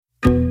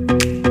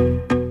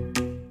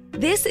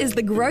This is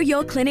the Grow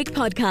Your Clinic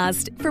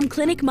podcast from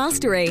Clinic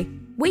Mastery.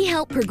 We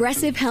help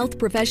progressive health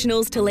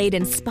professionals to lead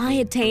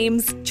inspired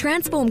teams,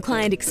 transform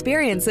client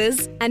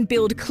experiences, and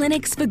build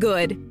clinics for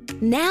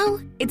good. Now,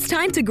 it's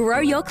time to grow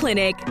your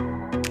clinic.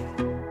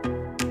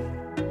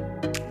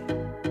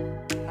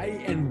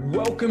 Hey, and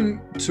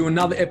welcome to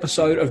another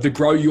episode of the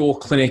Grow Your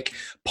Clinic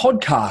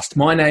podcast.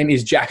 My name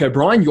is Jack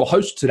O'Brien, your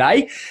host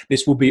today.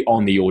 This will be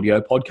on the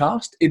audio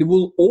podcast. It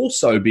will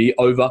also be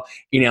over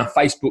in our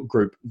Facebook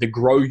group, the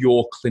Grow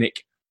Your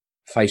Clinic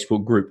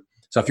Facebook group.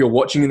 So if you're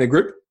watching in the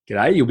group,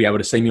 g'day, you'll be able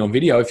to see me on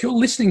video. If you're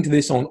listening to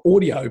this on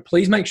audio,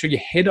 please make sure you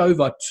head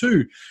over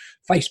to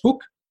Facebook,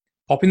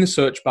 pop in the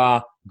search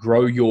bar,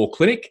 Grow Your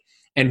Clinic,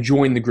 and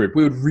join the group.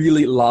 We would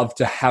really love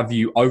to have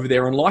you over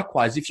there. And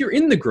likewise, if you're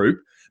in the group,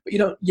 but you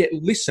don't yet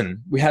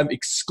listen, we have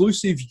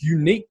exclusive,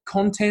 unique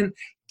content,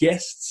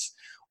 guests,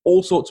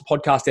 all sorts of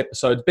podcast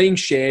episodes being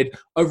shared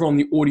over on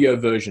the audio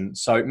version.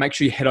 So make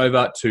sure you head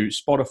over to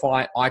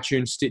Spotify,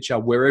 iTunes, Stitcher,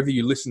 wherever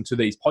you listen to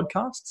these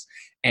podcasts,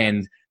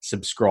 and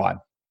subscribe.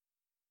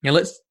 Now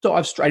let's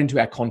dive straight into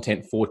our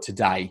content for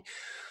today.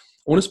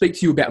 I want to speak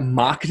to you about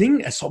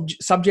marketing, a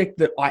subject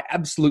that I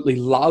absolutely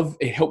love.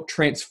 It helped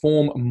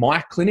transform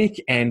my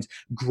clinic and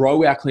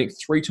grow our clinic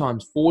 3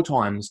 times, 4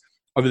 times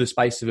over the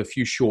space of a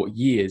few short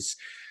years.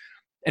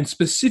 And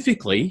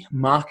specifically,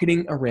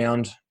 marketing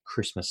around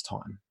Christmas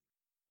time.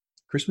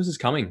 Christmas is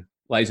coming,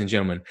 ladies and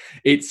gentlemen.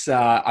 It's,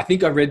 I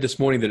think I read this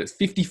morning that it's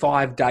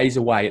 55 days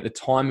away at the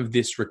time of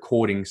this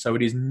recording. So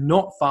it is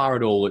not far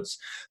at all. It's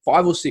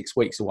 5 or 6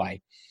 weeks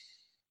away.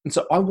 And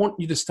so I want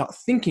you to start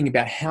thinking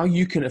about how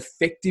you can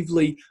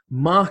effectively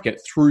market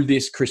through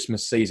this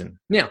Christmas season.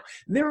 Now,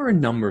 there are a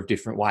number of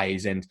different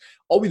ways, and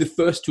I'll be the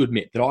first to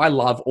admit that I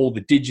love all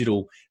the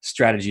digital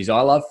strategies. I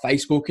love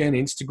Facebook and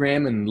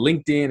Instagram and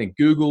LinkedIn and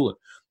Google and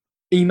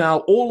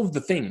email, all of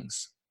the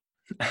things.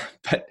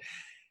 But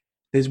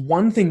there's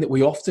one thing that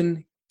we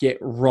often get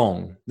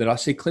wrong, that I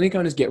see clinic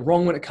owners get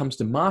wrong when it comes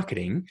to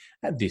marketing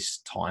at this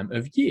time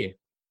of year.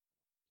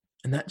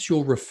 And that's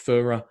your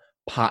referrer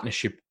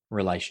partnership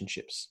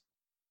relationships.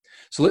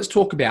 So let's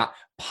talk about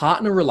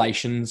partner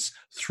relations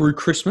through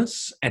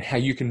Christmas and how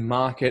you can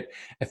market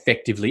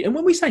effectively. And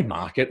when we say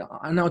market,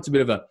 I know it's a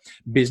bit of a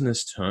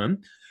business term,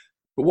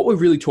 but what we're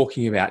really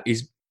talking about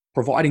is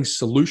providing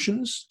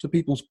solutions to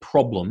people's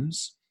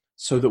problems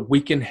so that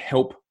we can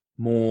help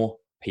more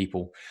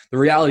people. The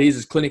reality is,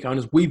 as clinic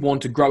owners, we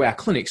want to grow our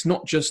clinics,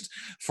 not just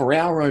for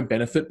our own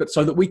benefit, but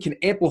so that we can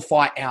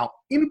amplify our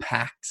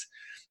impact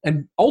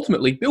and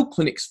ultimately build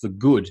clinics for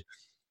good.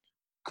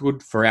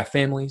 Good for our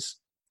families,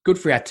 good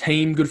for our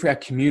team, good for our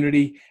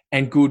community,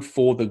 and good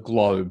for the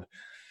globe.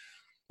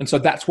 And so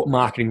that's what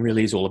marketing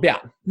really is all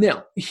about.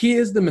 Now,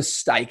 here's the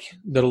mistake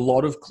that a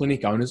lot of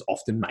clinic owners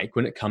often make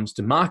when it comes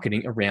to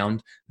marketing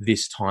around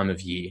this time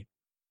of year.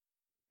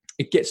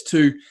 It gets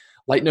to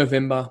late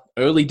November,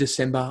 early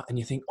December, and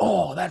you think,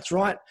 oh, that's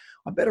right,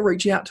 I better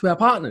reach out to our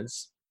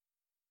partners.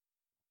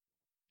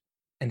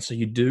 And so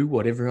you do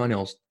what everyone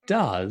else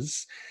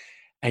does,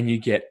 and you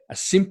get a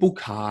simple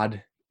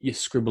card. You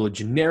scribble a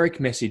generic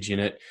message in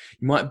it.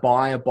 You might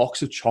buy a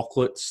box of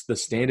chocolates, the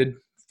standard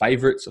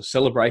favorites or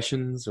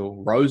celebrations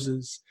or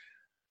roses,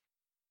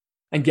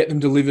 and get them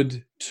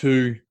delivered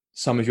to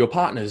some of your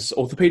partners,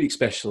 orthopedic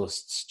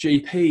specialists,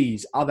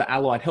 GPs, other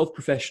allied health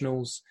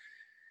professionals.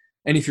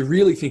 And if you're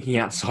really thinking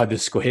outside the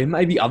square,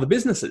 maybe other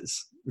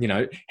businesses,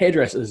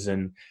 hairdressers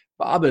and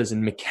barbers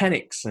and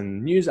mechanics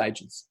and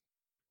newsagents.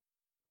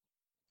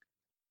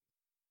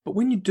 But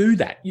when you do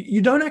that,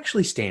 you don't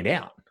actually stand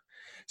out.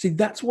 See,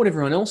 that's what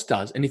everyone else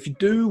does. And if you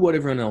do what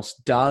everyone else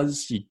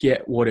does, you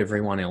get what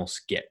everyone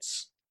else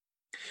gets.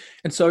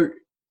 And so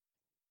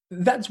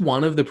that's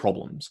one of the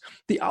problems.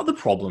 The other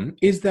problem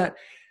is that,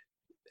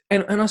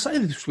 and I say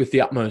this with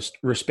the utmost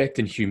respect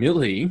and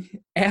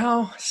humility,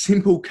 our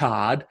simple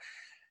card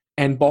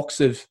and box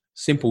of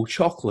simple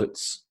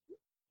chocolates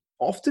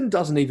often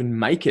doesn't even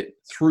make it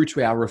through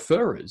to our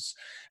referrers.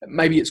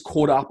 Maybe it's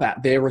caught up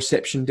at their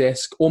reception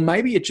desk, or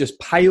maybe it just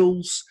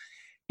pales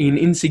in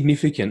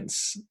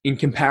insignificance in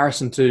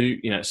comparison to,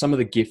 some of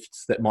the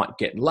gifts that might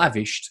get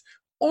lavished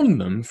on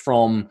them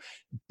from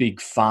big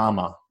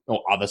pharma or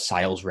other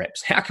sales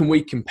reps. How can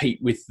we compete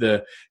with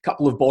the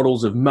couple of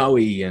bottles of Moe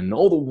and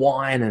all the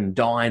wine and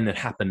dine that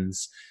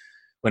happens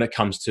when it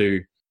comes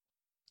to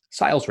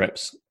sales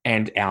reps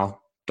and our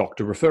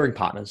doctor referring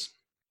partners?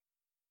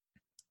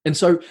 And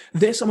so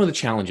there's some of the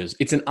challenges.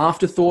 It's an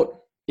afterthought,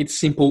 it's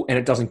simple, and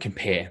it doesn't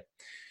compare.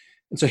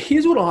 And so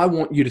here's what I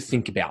want you to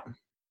think about.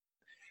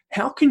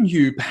 How can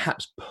you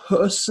perhaps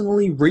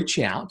personally reach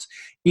out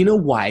in a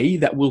way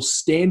that will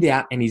stand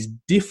out and is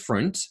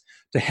different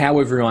to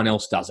how everyone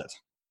else does it?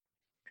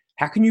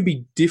 How can you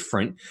be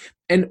different?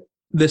 And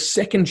the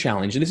second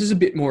challenge, and this is a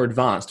bit more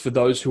advanced for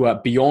those who are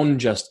beyond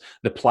just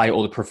the play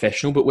or the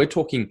professional, but we're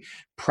talking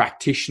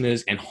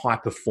practitioners and high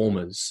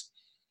performers.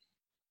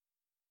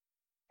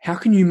 How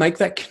can you make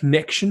that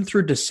connection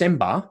through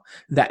December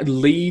that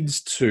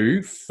leads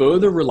to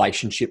further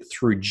relationship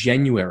through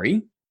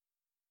January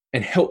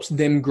and helps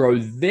them grow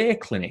their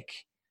clinic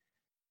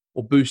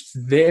or boosts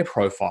their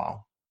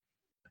profile.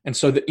 And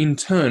so that in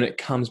turn, it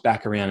comes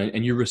back around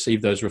and you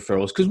receive those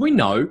referrals. Because we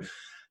know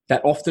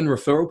that often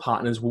referral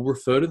partners will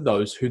refer to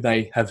those who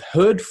they have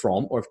heard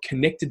from or have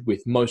connected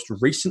with most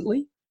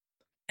recently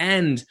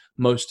and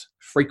most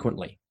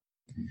frequently.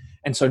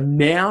 And so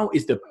now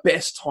is the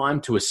best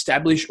time to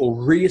establish or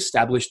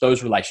re-establish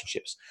those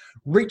relationships.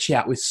 Reach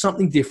out with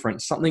something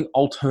different, something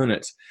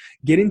alternate.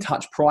 Get in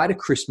touch prior to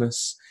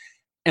Christmas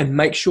and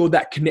make sure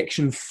that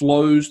connection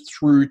flows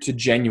through to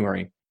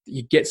January.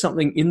 You get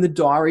something in the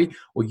diary,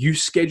 or you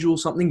schedule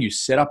something, you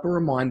set up a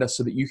reminder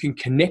so that you can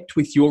connect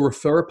with your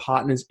referrer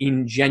partners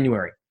in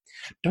January.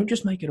 Don't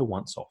just make it a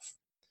once-off.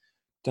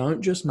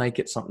 Don't just make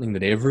it something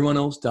that everyone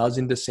else does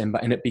in December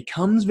and it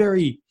becomes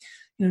very,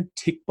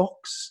 tick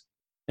box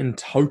and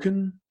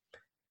token.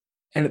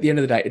 And at the end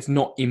of the day, it's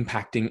not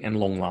impacting and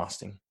long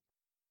lasting.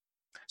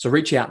 So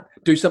reach out,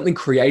 do something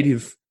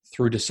creative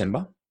through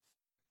December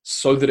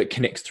so that it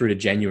connects through to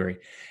January.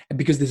 And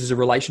because this is a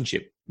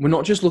relationship, we're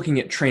not just looking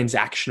at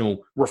transactional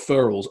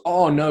referrals.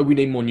 Oh no, we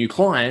need more new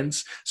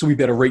clients, so we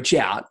better reach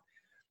out.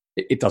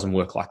 It doesn't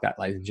work like that,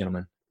 ladies and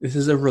gentlemen. This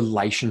is a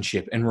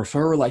relationship, and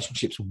referral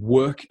relationships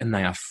work and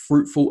they are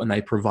fruitful and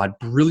they provide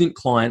brilliant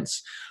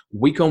clients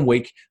week on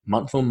week,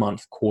 month on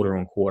month, quarter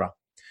on quarter,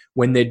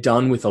 when they're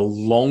done with a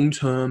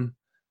long-term,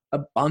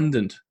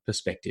 abundant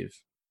perspective,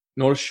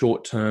 not a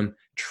short-term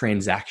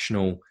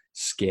transactional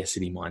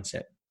scarcity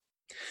mindset.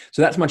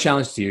 So that's my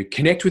challenge to you.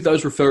 Connect with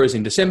those referrers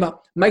in December.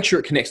 Make sure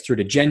it connects through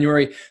to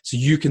January so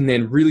you can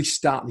then really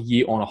start the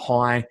year on a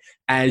high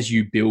as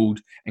you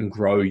build and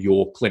grow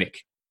your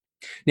clinic.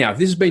 Now, if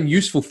this has been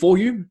useful for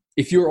you,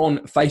 if you're on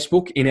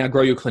Facebook in our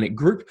Grow Your Clinic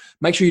group,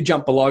 make sure you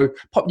jump below,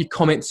 pop your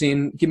comments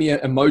in, give me an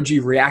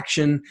emoji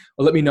reaction,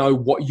 or let me know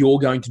what you're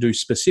going to do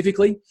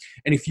specifically.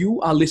 And if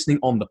you are listening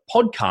on the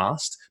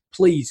podcast,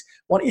 please,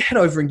 why don't you head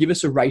over and give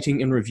us a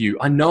rating and review?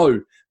 I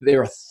know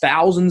there are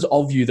thousands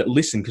of you that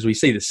listen because we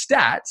see the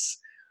stats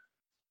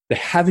that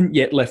haven't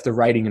yet left a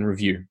rating and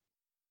review.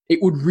 It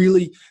would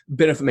really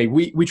benefit me.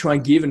 We try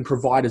and give and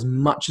provide as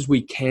much as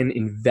we can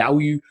in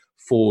value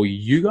for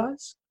you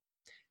guys.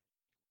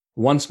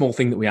 One small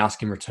thing that we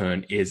ask in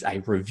return is a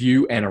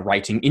review and a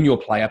rating in your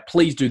player.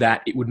 Please do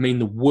that. It would mean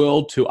the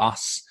world to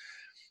us.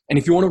 And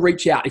if you want to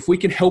reach out, if we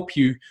can help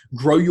you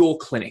grow your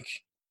clinic,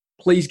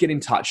 please get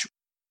in touch.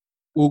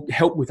 We'll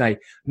help with a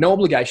no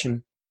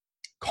obligation,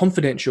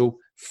 confidential,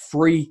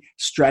 free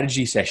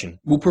strategy session.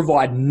 We'll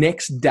provide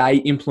next day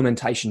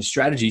implementation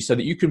strategies so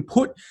that you can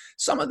put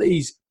some of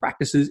these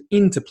practices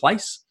into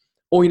place.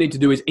 All you need to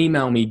do is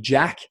email me,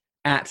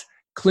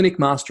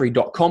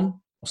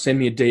 jack@clinicmastery.com, or send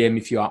me a DM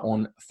if you are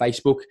on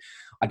Facebook.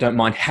 I don't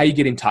mind how you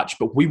get in touch,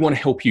 but we want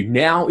to help you.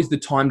 Now is the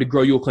time to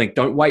grow your clinic.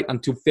 Don't wait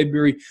until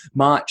February,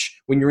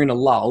 March when you're in a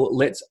lull.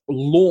 Let's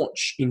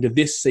launch into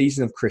this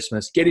season of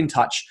Christmas. Get in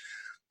touch.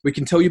 We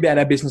can tell you about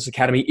our business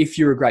academy if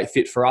you're a great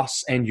fit for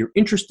us and you're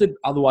interested.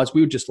 Otherwise, we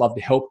would just love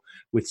to help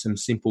with some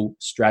simple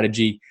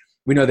strategy.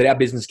 We know that our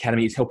business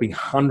academy is helping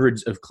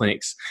hundreds of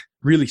clinics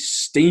really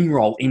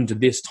steamroll into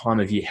this time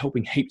of year,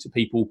 helping heaps of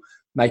people,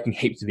 making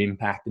heaps of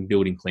impact and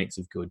building clinics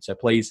of good. So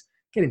please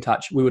get in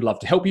touch. We would love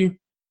to help you.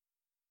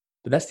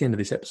 But that's the end of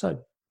this episode.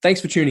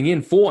 Thanks for tuning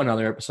in for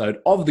another episode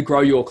of the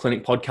Grow Your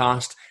Clinic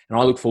podcast. And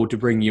I look forward to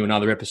bringing you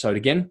another episode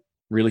again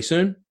really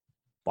soon.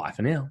 Bye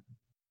for now.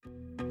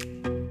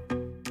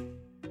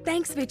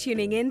 Thanks for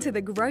tuning in to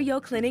the Grow Your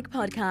Clinic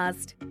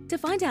podcast. To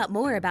find out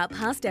more about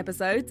past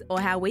episodes or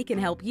how we can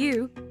help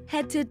you,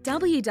 head to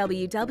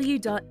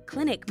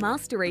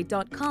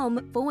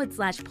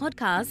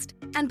www.clinicmastery.com/podcast.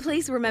 And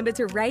please remember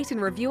to rate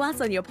and review us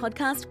on your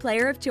podcast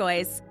player of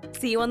choice.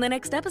 See you on the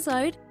next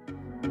episode.